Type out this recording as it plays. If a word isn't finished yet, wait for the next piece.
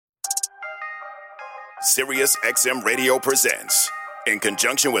Sirius XM Radio presents, in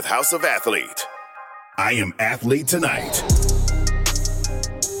conjunction with House of Athlete, I Am Athlete Tonight.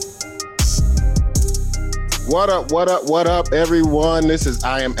 What up, everyone? This is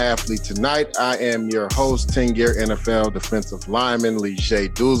I Am Athlete Tonight. I am your host, 10-year NFL defensive lineman, Leger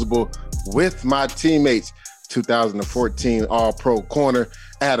Douzable, with my teammates, 2014 All-Pro corner,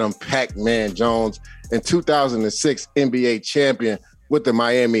 Adam Pac-Man Jones, and 2006 NBA champion with the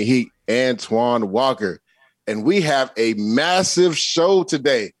Miami Heat, Antoine Walker. And we have a massive show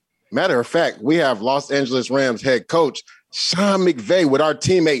today. Matter of fact, we have Los Angeles Rams head coach Sean McVay with our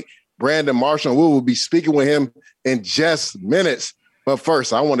teammate, Brandon Marshall. We will be speaking with him in just minutes. But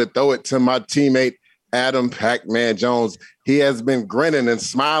first, I want to throw it to my teammate, Adam Pac-Man Jones. He has been grinning and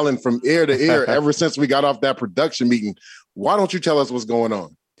smiling from ear to ear ever since we got off that production meeting. Why don't you tell us what's going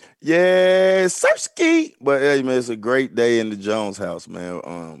on? Yeah, Sirski. But hey, man, it's a great day in the Jones house,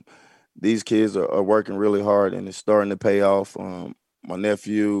 man. These kids are working really hard, and it's starting to pay off. My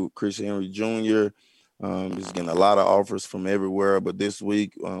nephew, Chris Henry Jr., is getting a lot of offers from everywhere. But this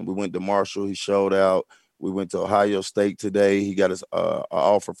week, we went to Marshall. He showed out. We went to Ohio State today. He got his an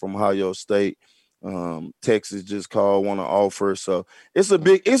offer from Ohio State. Texas just called, want to offer. So it's a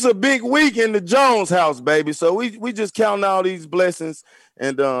big week in the Jones house, baby. So we just counting all these blessings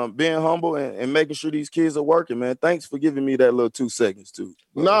and being humble and making sure these kids are working, man. Thanks for giving me that little 2 seconds too.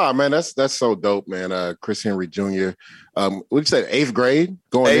 Nah, man, that's so dope, man. Chris Henry Jr. What you said, 8th grade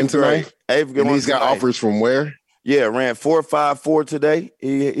going in tonight? 8th grade. And he's got offers from where? Yeah, ran 4.54 today.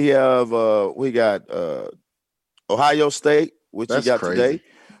 We got Ohio State, which That's he got crazy. today.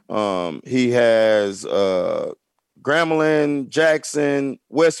 He has Grambling, Jackson,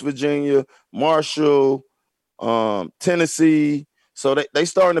 West Virginia, Marshall, Tennessee. So they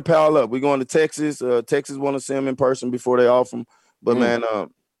starting to pile up. We're going to Texas. Texas want to see him in person before they offer him. But man,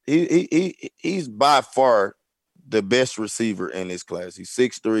 he's by far the best receiver in his class. He's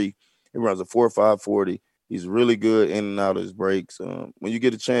 6'3". He runs a 4.5 40. He's really good in and out of his breaks. When you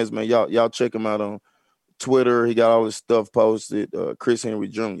get a chance, man, y'all check him out on Twitter. He got all his stuff posted. Chris Henry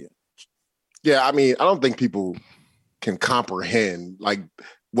Jr. Yeah, I mean, I don't think people can comprehend like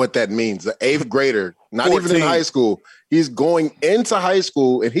what that means. The 8th grader, not 14. even in high school. He's going into high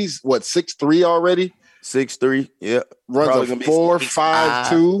school, and he's, 6'3" already? 6'3", yeah. Runs a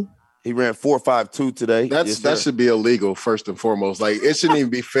 4.52. He ran 4.52 today. That should be illegal, first and foremost. Like, it shouldn't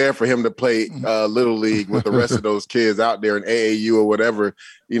even be fair for him to play Little League with the rest of those kids out there in AAU or whatever,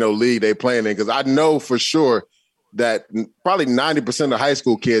 league they playing in. Because I know for sure that probably 90% of high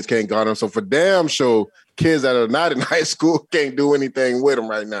school kids can't guard him. So for damn sure, kids that are not in high school can't do anything with him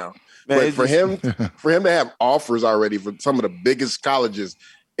right now. Man, but for him to have offers already for some of the biggest colleges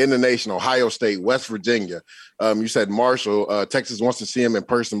in the nation, Ohio State, West Virginia, you said Marshall, Texas wants to see him in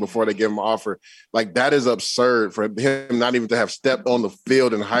person before they give him an offer. Like, that is absurd for him not even to have stepped on the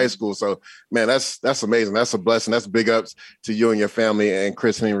field in high school. So, man, that's amazing. That's a blessing. That's big ups to you and your family and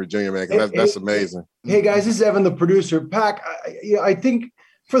Chris Henry Jr., man, because that's amazing. Hey, guys, this is Evan, the producer. Pac, I think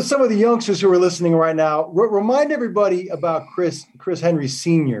for some of the youngsters who are listening right now, remind everybody about Chris Henry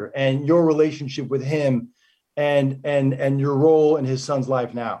Sr. and your relationship with him and your role in his son's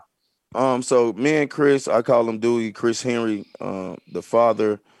life now. So me and Chris, I call him Dewey, Chris Henry, the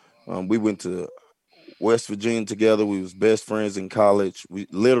father. We went to West Virginia together. We was best friends in college. We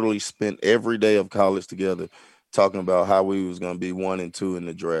literally spent every day of college together talking about how we was going to be 1 and 2 in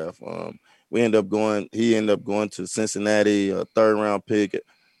the draft. He ended up going to Cincinnati, a 3rd round pick.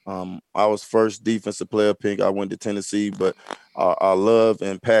 I was first defensive player pick. I went to Tennessee, but our love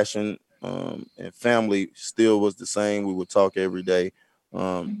and passion and family still was the same. We would talk every day.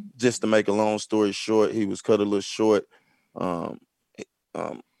 Just to make a long story short, he was cut a little short.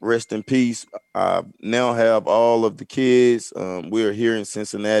 Rest in peace. I now have all of the kids. We're here in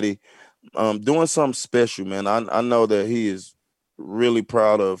Cincinnati doing something special, man. I know that he is really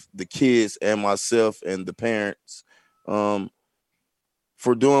proud of the kids and myself and the parents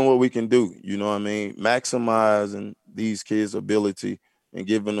for doing what we can do. You know what I mean? Maximizing these kids' ability and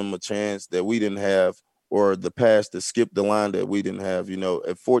giving them a chance that we didn't have, or the past to skip the line that we didn't have.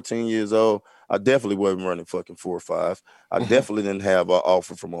 At 14 years old, I definitely wasn't running fucking 4.5. I definitely didn't have an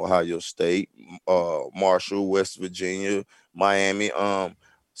offer from Ohio State, Marshall, West Virginia, Miami.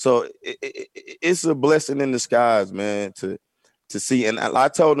 So it's a blessing in disguise, man, to see. And I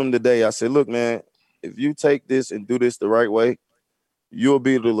told him today, I said, look, man, if you take this and do this the right way, you'll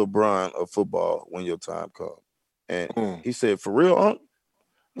be the LeBron of football when your time comes. And he said, for real, Unc?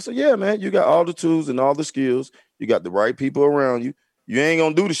 I said, yeah, man, you got all the tools and all the skills. You got the right people around you. You ain't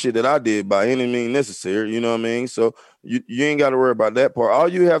going to do the shit that I did by any means necessary. You know what I mean? So you ain't got to worry about that part. All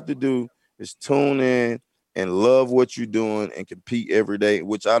you have to do is tune in and love what you're doing and compete every day,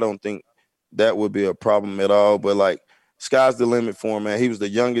 which I don't think that would be a problem at all. But like, sky's the limit for him, man. He was the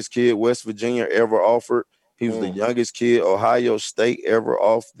youngest kid West Virginia ever offered. He was the youngest kid Ohio State ever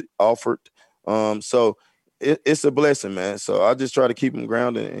offered. So it's a blessing, man. So I just try to keep him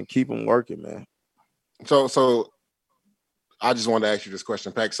grounded and keep him working, man. So I just wanted to ask you this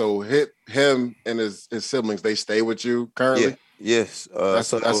question, Pac. So him and his siblings, they stay with you currently? Yeah. Yes.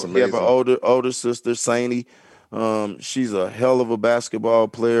 That's amazing. We have an older sister, Saini. She's a hell of a basketball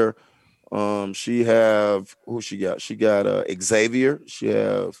player. She have who she got? She got Xavier. She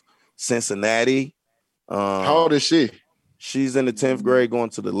have Cincinnati. How old is she? She's in the 10th grade, going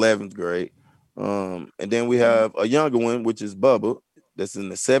to the 11th grade. And then we have a younger one, which is Bubba, that's in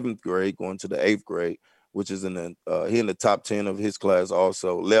the 7th grade, going to the 8th grade, which is in the top 10 of his class.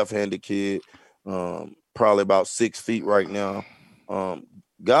 Also, left-handed kid, probably about 6 feet right now.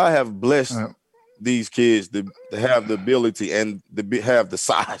 God have blessed these kids to have the ability and have the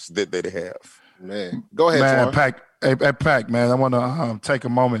size that they have. Man, go ahead, man. Pac, hey, Pac, man. I want to take a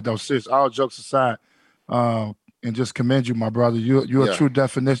moment, though. Seriously, all jokes aside, and just commend you, my brother. You're a true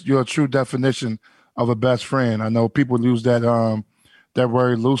definition. You're a true definition of a best friend. I know people use that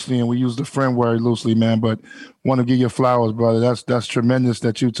word loosely, and we use the friend word loosely, man. But want to give you flowers, brother. That's tremendous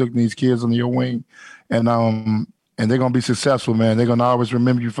that you took these kids under your wing, and they're gonna be successful, man. They're gonna always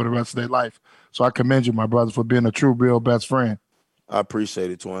remember you for the rest of their life. So I commend you, my brother, for being a true, real best friend. I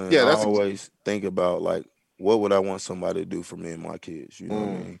appreciate it, Twin. Yeah, I always think about, like, what would I want somebody to do for me and my kids? You know what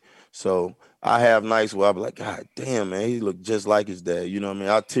I mean? So I have nights where I be like, God damn, man, he look just like his dad. You know what I mean?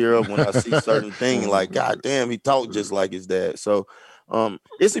 I tear up when I see certain things, like, God damn, he talked just like his dad. So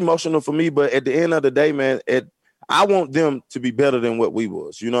it's emotional for me, but at the end of the day, man, I want them to be better than what we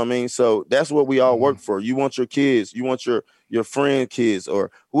was. You know what I mean? So that's what we all work for. You want your kids, you want your friend kids,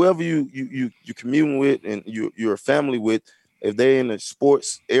 or whoever you commune with and you're a family with. If they're in the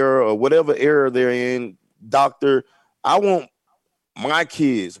sports era or whatever era they're in, doctor, I want my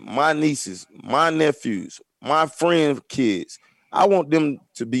kids, my nieces, my nephews, my friend kids, I want them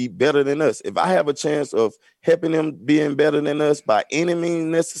to be better than us. If I have a chance of helping them being better than us by any means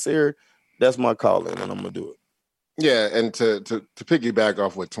necessary, that's my calling, and I'm gonna do it. Yeah, and to piggyback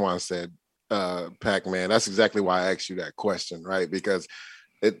off what Twan said, Pac-Man, that's exactly why I asked you that question, right? Because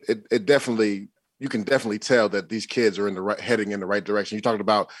it definitely, you can definitely tell that these kids are heading in the right direction. You talked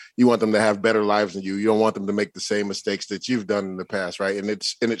about you want them to have better lives than you. You don't want them to make the same mistakes that you've done in the past, right? And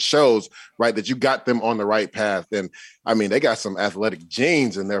it shows, right, that you got them on the right path. And I mean, they got some athletic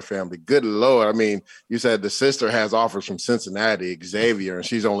genes in their family. Good Lord. I mean, you said the sister has offers from Cincinnati, Xavier, and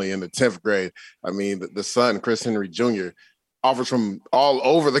she's only in the 10th grade. I mean, the son, Chris Henry Jr., offers from all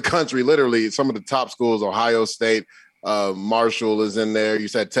over the country, literally some of the top schools, Ohio State, Marshall is in there. You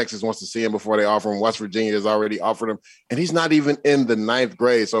said Texas wants to see him before they offer him. West Virginia has already offered him, and he's not even in the 9th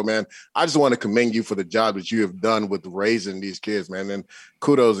grade. So, man, I just want to commend you for the job that you have done with raising these kids, man. And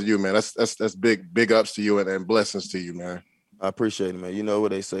kudos to you, man. That's big ups to you and blessings to you, man. I appreciate it, man. You know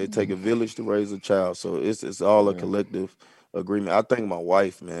what they say, take a village to raise a child. So it's all a collective agreement. I thank my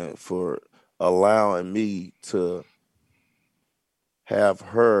wife, man, for allowing me to have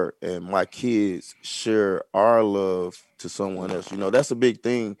her and my kids share our love to someone else. You know, that's a big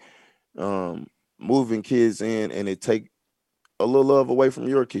thing, moving kids in, and it take a little love away from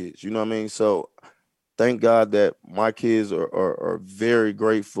your kids. You know what I mean? So thank God that my kids are very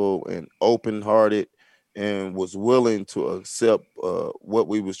grateful and open-hearted and was willing to accept what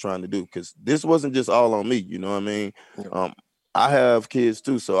we was trying to do, because this wasn't just all on me. You know what I mean? I have kids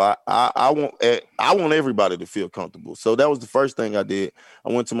too, so I want everybody to feel comfortable. So that was the first thing I did.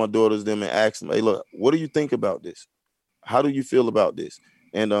 I went to my daughters and asked them, "Hey, look, what do you think about this? How do you feel about this?"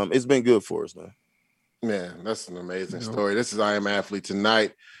 And it's been good for us, man. Man, that's an amazing story. This is I Am Athlete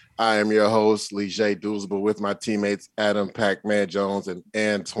Tonight. I am your host, Leger Douzable, with my teammates Adam Pac-Man Jones and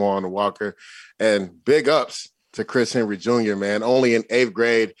Antoine Walker. And big ups to Chris Henry Jr., man. Only in 8th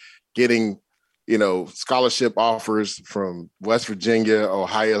grade, getting scholarship offers from West Virginia,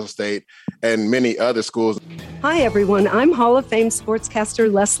 Ohio State, and many other schools. Hi, everyone. I'm Hall of Fame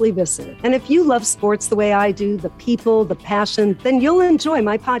sportscaster Leslie Visser. And if you love sports the way I do, the people, the passion, then you'll enjoy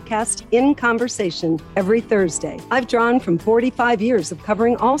my podcast, In Conversation, every Thursday. I've drawn from 45 years of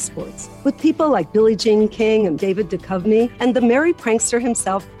covering all sports with people like Billie Jean King and David Duchovny and the merry prankster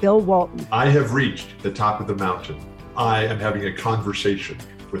himself, Bill Walton. I have reached the top of the mountain. I am having a conversation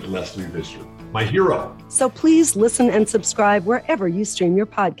with Leslie Visser, my hero. So please listen and subscribe wherever you stream your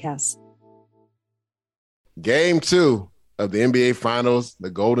podcasts. Game 2 of the NBA Finals, the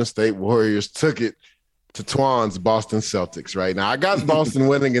Golden State Warriors took it to Twan's Boston Celtics right now. I got Boston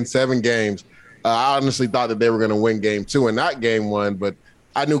winning in 7 games. I honestly thought that they were going to win game 2 and not game 1, but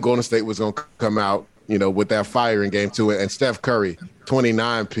I knew Golden State was going to come out, with that fire in game 2. And Steph Curry,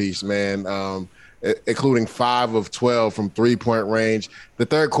 29 piece, man, including 5 of 12 from 3-point range. The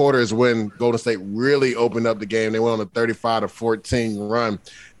third quarter is when Golden State really opened up the game. They went on a 35-14 run.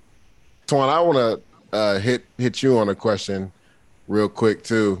 Twan, I want to hit you on a question real quick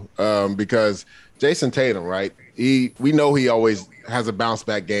too, because Jason Tatum, right? We know he always has a bounce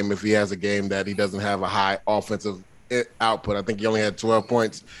back game if he has a game that he doesn't have a high offensive output. I think he only had 12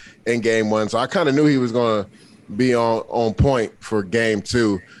 points in game 1, so I kind of knew he was going to be on point for game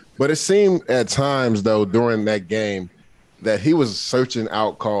 2. But it seemed at times though during that game that he was searching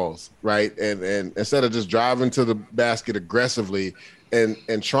out calls, right? And instead of just driving to the basket aggressively and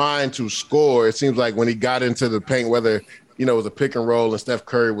trying to score, it seems like when he got into the paint, whether it was a pick and roll and Steph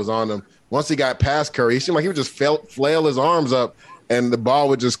Curry was on him, once he got past Curry, he seemed like he would just flail his arms up and the ball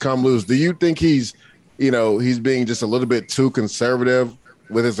would just come loose. Do you think he's being just a little bit too conservative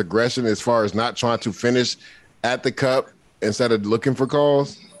with his aggression as far as not trying to finish at the cup instead of looking for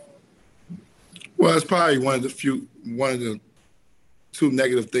calls? Well, it's probably one of the 2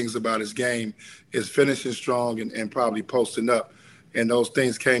 negative things about his game is finishing strong and probably posting up. And those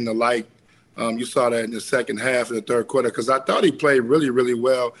things came to light. You saw that in the second half of the third quarter because I thought he played really, really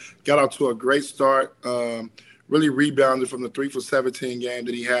well. Got out to a great start. Really rebounded from the 3 for 17 game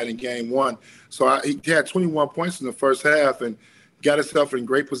that he had in game 1. So he had 21 points in the first half and got himself in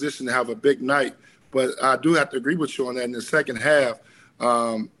great position to have a big night. But I do have to agree with you on that in the second half.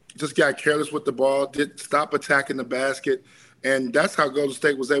 Just got careless with the ball, didn't stop attacking the basket. And that's how Golden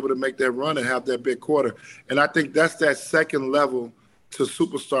State was able to make that run and have that big quarter. And I think that's that second level to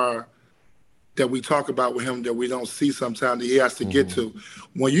superstar that we talk about with him that we don't see sometimes that he has to get to.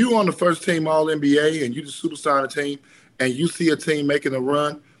 When you're on the first team All-NBA and you're the superstar on the team and you see a team making a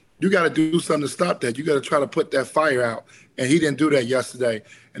run, you got to do something to stop that. You got to try to put that fire out. And he didn't do that yesterday.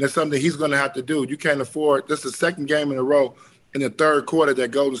 And it's something he's going to have to do. You can't afford – this is the second game in a row in the third quarter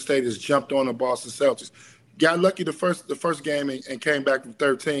that Golden State has jumped on the Boston Celtics. Got lucky the first game and came back from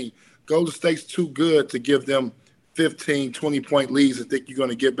 13. Golden State's too good to give them 15, 20-point leads and think you're going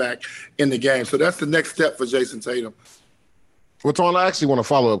to get back in the game. So that's the next step for Jason Tatum. Well, Twan, I actually want a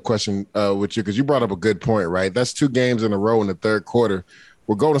follow-up question with you because you brought up a good point, right? That's 2 games in a row in the third quarter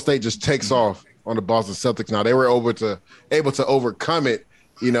where Golden State just takes off on the Boston Celtics. Now, they were able to overcome it,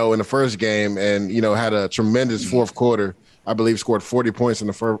 in the first game and, had a tremendous fourth quarter. I believe scored 40 points in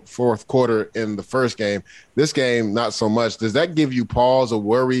the fourth quarter in the first game. This game, not so much. Does that give you pause or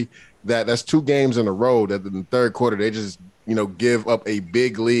worry that that's 2 games in a row that in the third quarter they just, give up a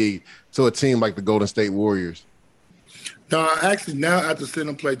big lead to a team like the Golden State Warriors? No, actually, now after seeing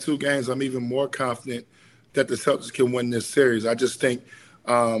them play 2 games, I'm even more confident that the Celtics can win this series. I just think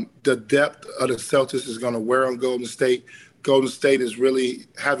the depth of the Celtics is going to wear on Golden State. Golden State is really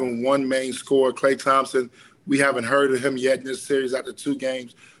having one main scorer, Klay Thompson. We haven't heard of him yet in this series after 2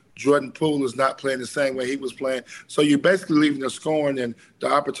 games. Jordan Poole is not playing the same way he was playing. So you're basically leaving the scoring and the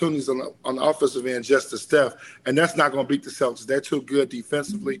opportunities on the offensive end just to Steph. And that's not going to beat the Celtics. They're too good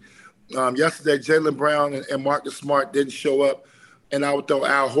defensively. Yesterday, Jaylen Brown and Marcus Smart didn't show up. And I would throw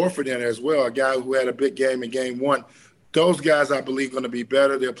Al Horford in there as well, a guy who had a big game in game 1. Those guys, I believe, are going to be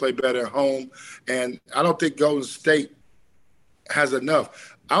better. They'll play better at home. And I don't think Golden State has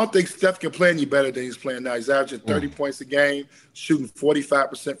enough. I don't think Steph can play any better than he's playing now. He's averaging 30 points a game, shooting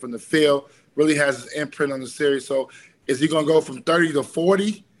 45% from the field, really has his imprint on the series. So is he going to go from 30 to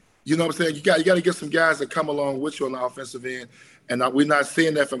 40? You know what I'm saying? You got to get some guys that come along with you on the offensive end. And we're not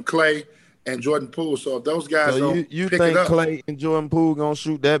seeing that from Klay and Jordan Poole. So if those guys you think Klay and Jordan Poole going to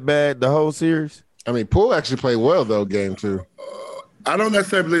shoot that bad the whole series? I mean, Poole actually played well, though, game 2. I don't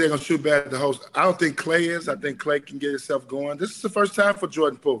necessarily believe they're going to shoot bad at the host. I don't think Klay is. I think Klay can get himself going. This is the first time for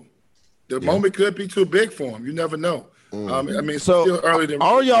Jordan Poole. The moment could be too big for him. You never know. It's still early.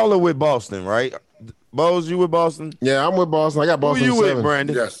 All y'all are with Boston, right? Bose, you with Boston? Yeah, I'm with Boston. I got Boston. Who you 7. with,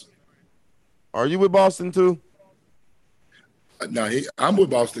 Brandon? Yes. Are you with Boston too? No, I'm with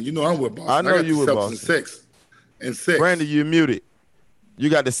Boston. You know I'm with Boston. I know you with Celtics Boston. 6 and 6. Brandon, you muted.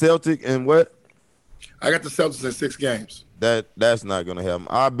 You got the Celtic and what? I got the Celtics in 6 games. That's not gonna happen.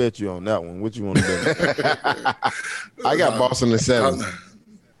 I bet you on that one. What you want to bet? I got Boston in 7.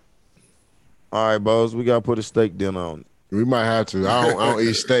 All right, Bose, we gotta put a steak dinner on it. We might have to. I don't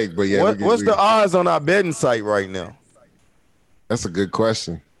eat steak, but yeah. What's the odds on our betting site right now? That's a good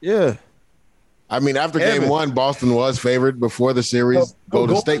question. Yeah. I mean, after game 1, Boston was favored. Before the series,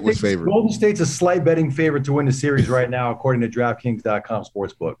 Golden State was favored. Golden State's a slight betting favorite to win the series right now, according to DraftKings.com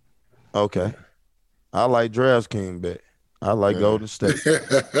sportsbook. Okay. I like DraftKings bet. I like Golden State.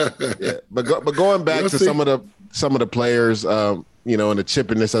 Yeah, but going back to some of the players, and the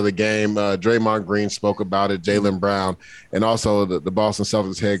chippiness of the game, Draymond Green spoke about it. Jaylen Brown, and also the Boston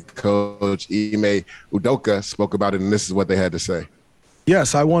Celtics head coach Ime Udoka spoke about it, and this is what they had to say.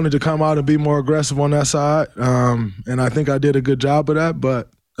 Yes, I wanted to come out and be more aggressive on that side, and I think I did a good job of that. But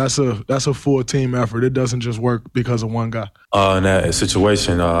that's a full team effort. It doesn't just work because of one guy. In that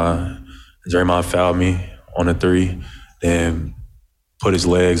situation, Draymond fouled me on a three, then put his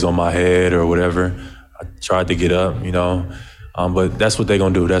legs on my head or whatever. I tried to get up, but that's what they're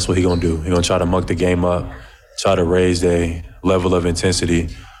going to do. That's what he's going to do. He's going to try to muck the game up, try to raise their level of intensity.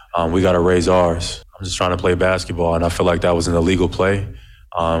 We got to raise ours. I'm just trying to play basketball, and I feel like that was an illegal play.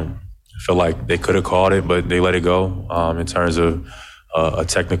 I feel like they could have called it, but they let it go in terms of a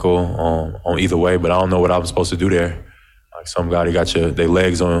technical on either way, but I don't know what I was supposed to do there. Like some guy, they got their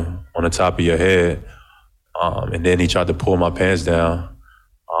legs on the top of your head, and then he tried to pull my pants down.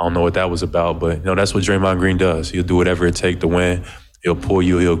 I don't know what that was about, but that's what Draymond Green does. He'll do whatever it takes to win. He'll pull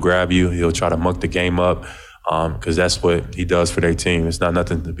you, he'll grab you, he'll try to muck the game up, because that's what he does for their team. It's not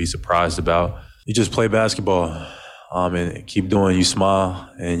nothing to be surprised about. You just play basketball and keep doing. You smile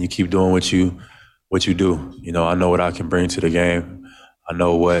and you keep doing what you do. I know what I can bring to the game. I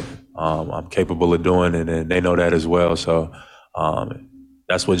know what I'm capable of doing, and they know that as well. So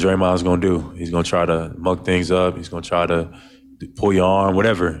that's what Draymond's going to do. He's going to try to muck things up. He's going to try to pull your arm,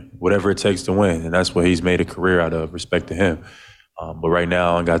 whatever it takes to win. And that's what he's made a career out of, respect to him. But right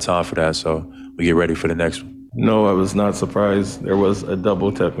now, I ain't got time for that, so we get ready for the next one. No, I was not surprised. There was a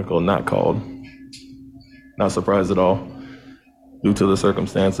double technical not called. Not surprised at all due to the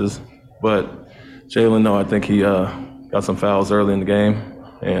circumstances. But Jaylen, no, I think he got some fouls early in the game,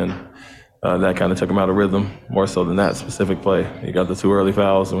 and that kind of took him out of rhythm more so than that specific play. He got the 2 early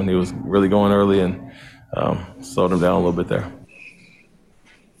fouls when he was really going early and slowed him down a little bit there.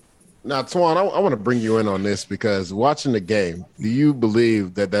 Now, Twan, I want to bring you in on this because watching the game, do you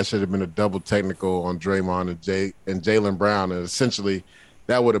believe that should have been a double technical on Draymond and Jaylen Brown, and essentially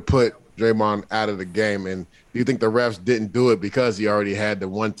that would have put Draymond out of the game? And do you think the refs didn't do it because he already had the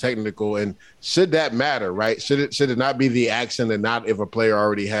one technical? And should that matter, right? Should it not be the action and not if a player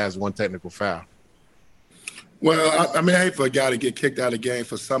already has one technical foul? Well, I hate for a guy to get kicked out of the game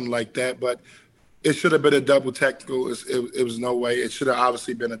for something like that, but it should have been a double technical. It was no way. It should have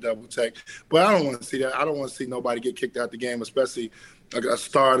obviously been a double tech. But I don't want to see that. I don't want to see nobody get kicked out the game, especially a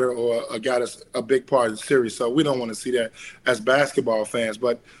starter or a guy that's a big part of the series. So we don't want to see that as basketball fans.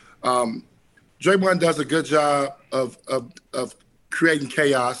 But Draymond does a good job of creating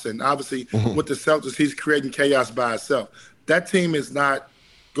chaos. And obviously with the Celtics, he's creating chaos by himself. That team is not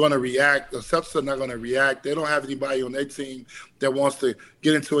going to react. The Celtics are not going to react. They don't have anybody on their team that wants to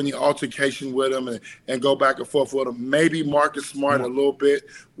get into any altercation with them and go back and forth with them. Maybe Marcus Smart a little bit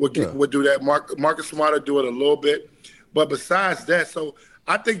would do that. Marcus Smart will do it a little bit. But besides that, so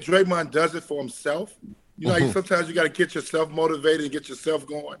I think Draymond does it for himself. Sometimes you got to get yourself motivated and get yourself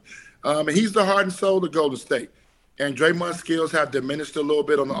going. And he's the heart and soul of Golden State. And Draymond's skills have diminished a little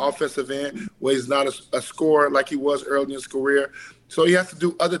bit on the offensive end, where he's not a scorer like he was early in his career. So he has to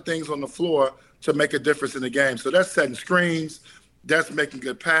do other things on the floor to make a difference in the game. So that's setting screens, that's making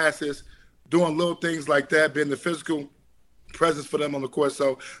good passes, doing little things like that, being the physical presence for them on the court.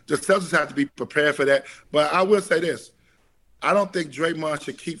 So the Celtics have to be prepared for that. But I will say this. I don't think Draymond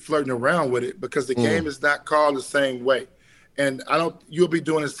should keep flirting around with it because the game is not called the same way. And you'll be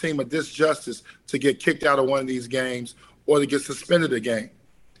doing his team a disjustice to get kicked out of one of these games or to get suspended a game.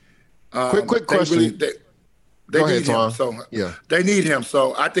 Quick question. They need him. So they need him.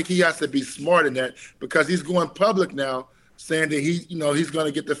 So I think he has to be smart in that because he's going public now saying that he's going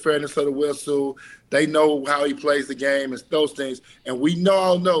to get the fairness of the whistle. They know how he plays the game and those things. And we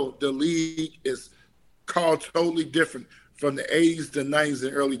all know the league is called totally different from the 80s, the 90s,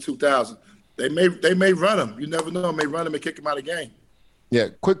 and early 2000s. They may run him. You never know. They may run him and kick him out of the game. Yeah,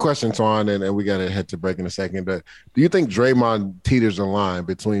 quick question, Twan, and we got to head to break in a second. But do you think Draymond teeters a line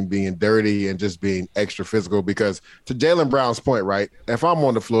between being dirty and just being extra physical? Because to Jaylen Brown's point, right, if I'm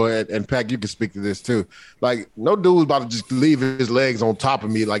on the floor, and Pac, you can speak to this too, like no dude's about to just leave his legs on top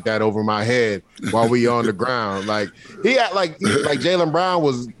of me like that over my head while we on the ground. Like like Jaylen Brown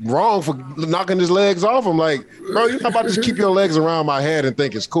was wrong for knocking his legs off him. Like, bro, you're not about to just keep your legs around my head and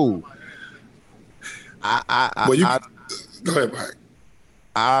think it's cool. Go ahead, Pac.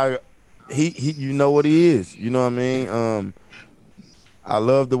 He you know what he is. You know what I mean? I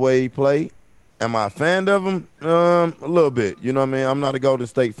love the way he played. Am I a fan of him? A little bit. You know what I mean? I'm not a Golden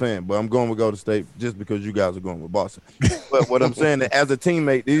State fan, but I'm going with Golden State just because you guys are going with Boston. But what I'm saying, as a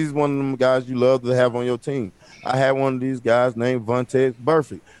teammate, he's one of them guys you love to have on your team. I had one of these guys named Vontaze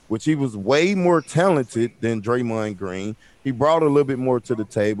Burfict, which he was way more talented than Draymond Green. He brought a little bit more to the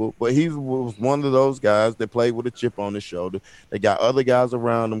table, but he was one of those guys that played with a chip on his shoulder. They got other guys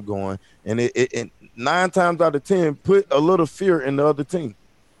around him going, and it 9 times out of 10 put a little fear in the other team.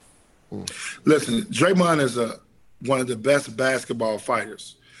 Listen, Draymond is one of the best basketball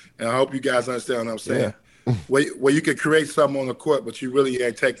fighters, and I hope you guys understand what I'm saying. Yeah. Where you can create something on the court, but you really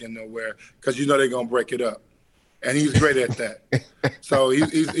ain't taking it nowhere because you know they're gonna break it up. And he's great at that. So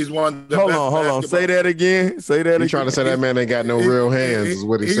he's one of the best. Hold on. Say that again. You're trying to say that man ain't got no real hands, is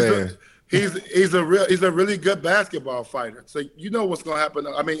what he's saying. He's a really good basketball fighter. So you know what's gonna happen.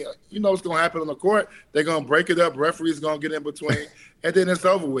 I mean, you know what's gonna happen on the court. They're gonna break it up. Referee's gonna get in between, and then it's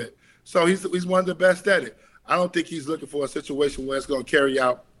over with. So he's one of the best at it. I don't think he's looking for a situation where it's gonna carry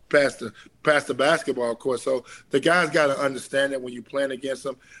out past the basketball court. So the guys got to understand that when you're playing against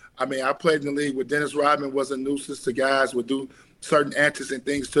them. I mean, I played in the league where Dennis Rodman was a nuisance to guys, would do certain antics and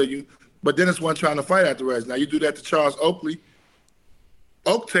things to you. But Dennis wasn't trying to fight afterwards. Now, you do that to Charles Oakley.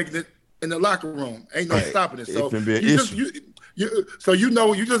 Oak taking it in the locker room. Ain't no stopping it. So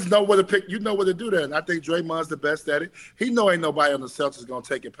you just know what to pick. You know what to do there. And I think Draymond's the best at it. He know ain't nobody on the Celtics going to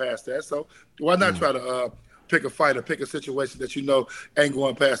take it past that. So why not try to pick a fight or pick a situation that you know ain't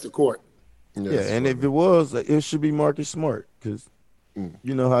going past the court? Yeah, and if it was, it should be Marcus Smart because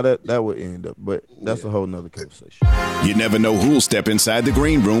you know how that would end up. But that's a whole nother conversation. You never know who'll step inside the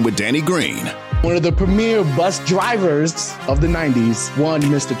green room with Danny Green. One of the premier bus drivers of the 90s, one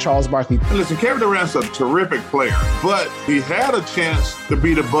Mr. Charles Barkley. Listen, Kevin Durant's a terrific player, but he had a chance to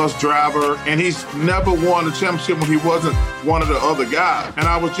be the bus driver, and he's never won a championship when he wasn't one of the other guys. And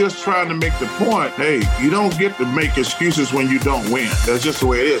I was just trying to make the point, hey, you don't get to make excuses when you don't win. That's just the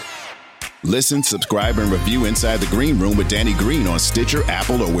way it is. Listen, subscribe, and review Inside the Green Room with Danny Green on Stitcher,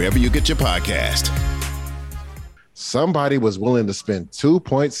 Apple, or wherever you get your podcast. Somebody was willing to spend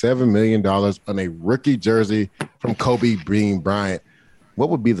 $2.7 million on a rookie jersey from Kobe Bean Bryant. What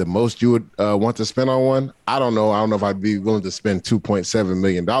would be the most you would want to spend on one? I don't know. I don't know if I'd be willing to spend $2.7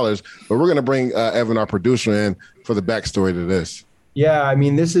 million, but we're going to bring Evan, our producer, in for the backstory to this. Yeah, I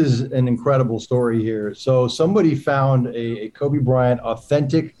mean, this is an incredible story here. So somebody found a Kobe Bryant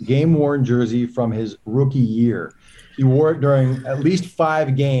authentic game-worn jersey from his rookie year. He wore it during at least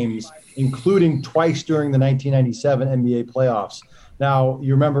 5 games, including twice during the 1997 NBA playoffs. Now,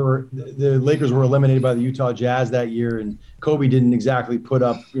 you remember the Lakers were eliminated by the Utah Jazz that year, and Kobe didn't exactly put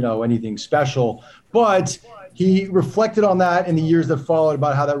up, anything special. But he reflected on that in the years that followed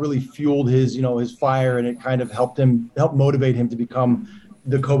about how that really fueled his fire, and it kind of helped motivate him to become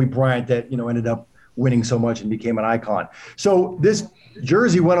the Kobe Bryant that, ended up winning so much and became an icon. So this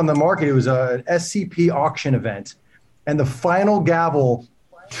jersey went on the market. It was an SCP auction event, and the final gavel,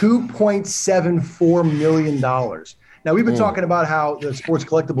 $2.74 million. Now, we've been talking about how the sports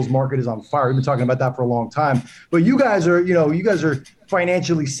collectibles market is on fire. We've been talking about that for a long time. But you guys are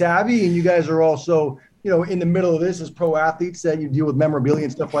financially savvy, and you guys are also, in the middle of this as pro athletes that you deal with memorabilia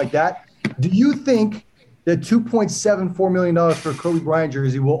and stuff like that. Do you think that $2.74 million for a Kobe Bryant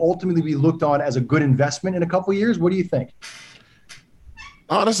jersey will ultimately be looked on as a good investment in a couple of years? What do you think?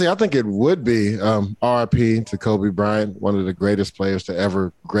 Honestly, I think it would be RIP to Kobe Bryant, one of the greatest players to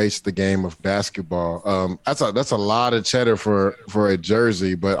ever grace the game of basketball. That's a lot of cheddar for a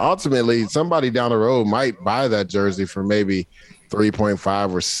jersey, but ultimately somebody down the road might buy that jersey for maybe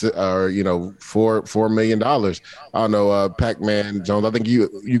 3.5 or $4 million. I don't know, Pac-Man Jones. I think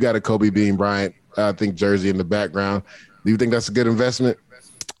you got a Kobe Bean Bryant, I think, jersey in the background. Do you think that's a good investment?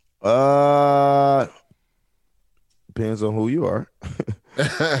 Depends on who you are. And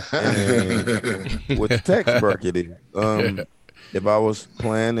what the tax bracket is. If I was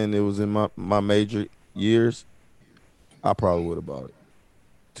playing and it was in my major years, I probably would have bought it.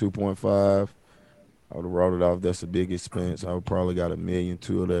 2.5. I would have wrote it off. That's a big expense. I would probably got $1.2 million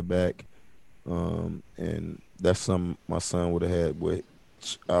of that back. And that's something my son would have had, which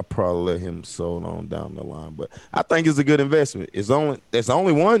I'll probably let him sold on down the line. But I think it's a good investment. It's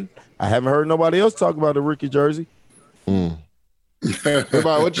only one. I haven't heard nobody else talk about the rookie jersey. What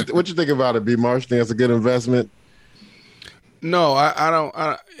you think about it, B. Marsh? Think that's a good investment? No, I don't.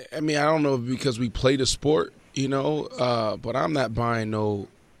 I don't know because we play the sport, but I'm not buying no.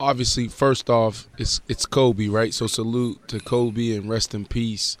 Obviously, first off, it's Kobe, right? So salute to Kobe and rest in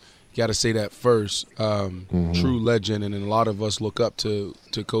peace. You got to say that first. True legend, and a lot of us looked up to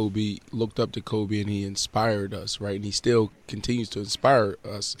Kobe, and he inspired us, right? And he still continues to inspire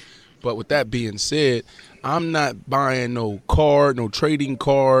us. But with that being said, I'm not buying no card, no trading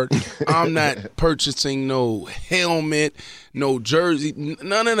card. I'm not purchasing no helmet, no jersey,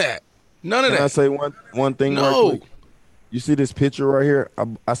 none of that. None of that. Can I say one thing real quick? You see this picture right here?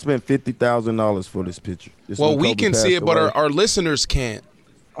 I spent $50,000 for this picture. Well, we can see it, but our listeners can't.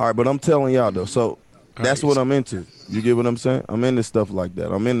 All right, but I'm telling y'all, though. So that's what I'm into. You get what I'm saying? I'm into stuff like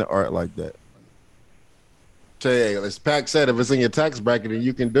that. I'm into art like that. Hey, as Pac said, if it's in your tax bracket, then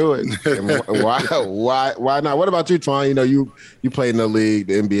you can do it. Why not? What about you, Twan? You know, you played in the league,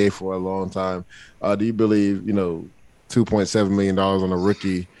 the NBA for a long time. Do you believe, $2.7 million on a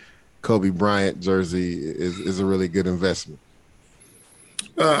rookie Kobe Bryant jersey is a really good investment?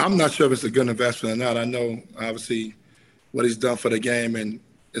 I'm not sure if it's a good investment or not. I know, obviously, what he's done for the game, and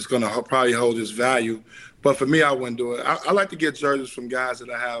it's going to probably hold his value. But for me, I wouldn't do it. I like to get jerseys from guys that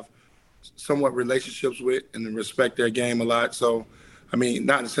I have somewhat relationships with and respect their game a lot. So, I mean,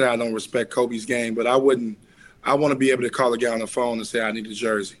 not to say I don't respect Kobe's game, but I want to be able to call a guy on the phone and say I need a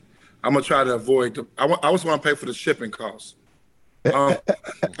jersey. I'm going to try to avoid I always want to pay for the shipping costs. I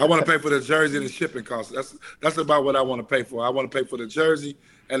want to pay for the jersey and the shipping costs. That's about what I want to pay for. I want to pay for the jersey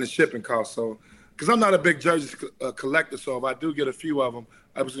and the shipping costs. So, because I'm not a big jersey collector, so if I do get a few of them,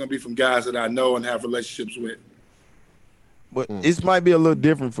 I was going to be from guys that I know and have relationships with. But it might be a little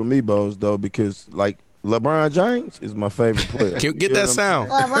different for me, Bose, though, because, like, LeBron James is my favorite player. Get that sound.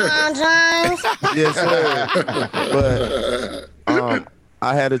 LeBron James. Yes, sir. But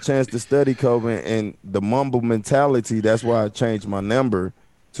I had a chance to study Kobe, and the mumble mentality, that's why I changed my number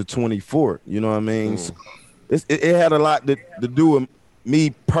to 24. You know what I mean? So it had a lot to do with me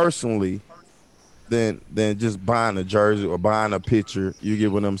personally than just buying a jersey or buying a picture. You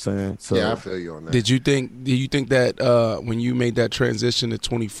get what I'm saying? So, yeah, I feel you on that. Do you think that when you made that transition to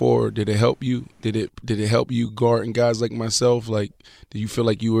 24, did it help you? Did it help you guarding guys like myself? Like, did you feel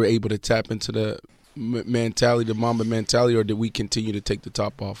like you were able to tap into the mentality, the Mamba mentality, or did we continue to take the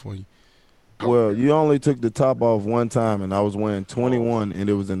top off on you? Well, you only took the top off one time, and I was wearing 21, and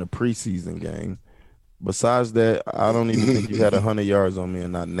it was in a preseason game. Besides that, I don't even think you had 100 yards on me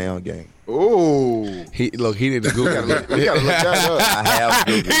in that now game. Oh, he didn't Google it. We gotta look that up. I have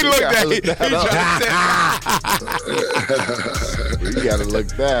Googled He looked at it. You gotta look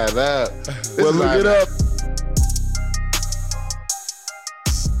that up. Well, look it up.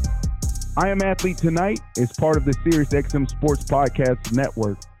 I Am Athlete Tonight is part of the SiriusXM Sports Podcast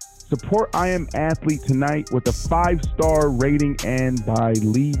Network. Support I Am Athlete Tonight with a 5-star rating and by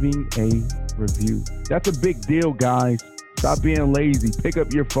leaving a review. That's a big deal, guys. Stop being lazy. Pick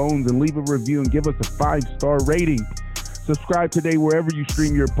up your phones and leave a review and give us a 5-star rating. Subscribe today wherever you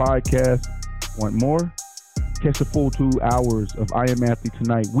stream your podcast. Want more? Catch the full 2 hours of I Am Athlete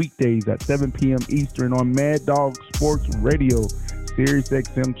Tonight weekdays at 7 p.m. Eastern on Mad Dog Sports Radio,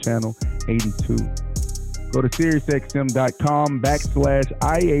 SiriusXM Channel 82. Go to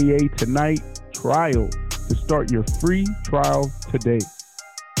SiriusXM.com/IAA Tonight trial to start your free trial today.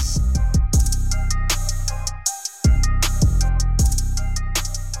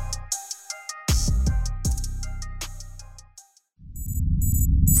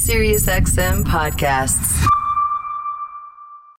 SiriusXM Podcasts.